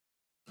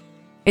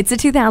It's a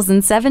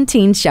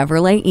 2017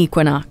 Chevrolet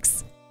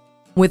Equinox.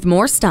 With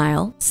more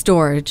style,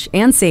 storage,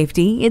 and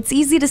safety, it's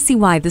easy to see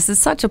why this is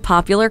such a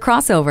popular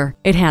crossover.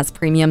 It has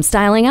premium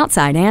styling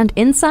outside and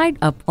inside,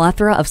 a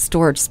plethora of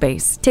storage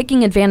space,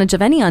 taking advantage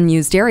of any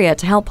unused area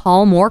to help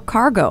haul more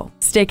cargo.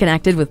 Stay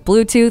connected with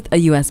Bluetooth,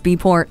 a USB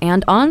port,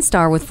 and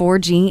OnStar with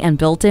 4G and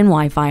built-in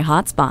Wi-Fi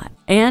hotspot.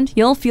 And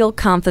you'll feel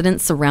confident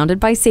surrounded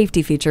by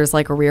safety features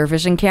like a rear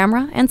vision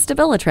camera and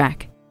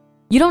StabiliTrak.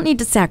 You don't need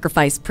to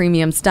sacrifice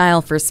premium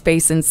style for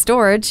space and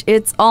storage.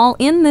 It's all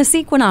in this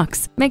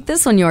Equinox. Make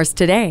this one yours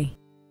today.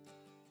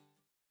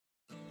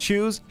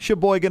 Choose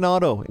Sheboygan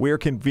Auto. We're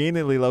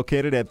conveniently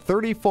located at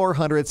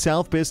 3400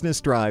 South Business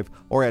Drive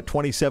or at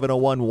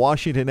 2701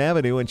 Washington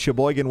Avenue in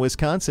Sheboygan,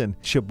 Wisconsin.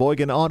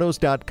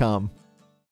 SheboyganAutos.com.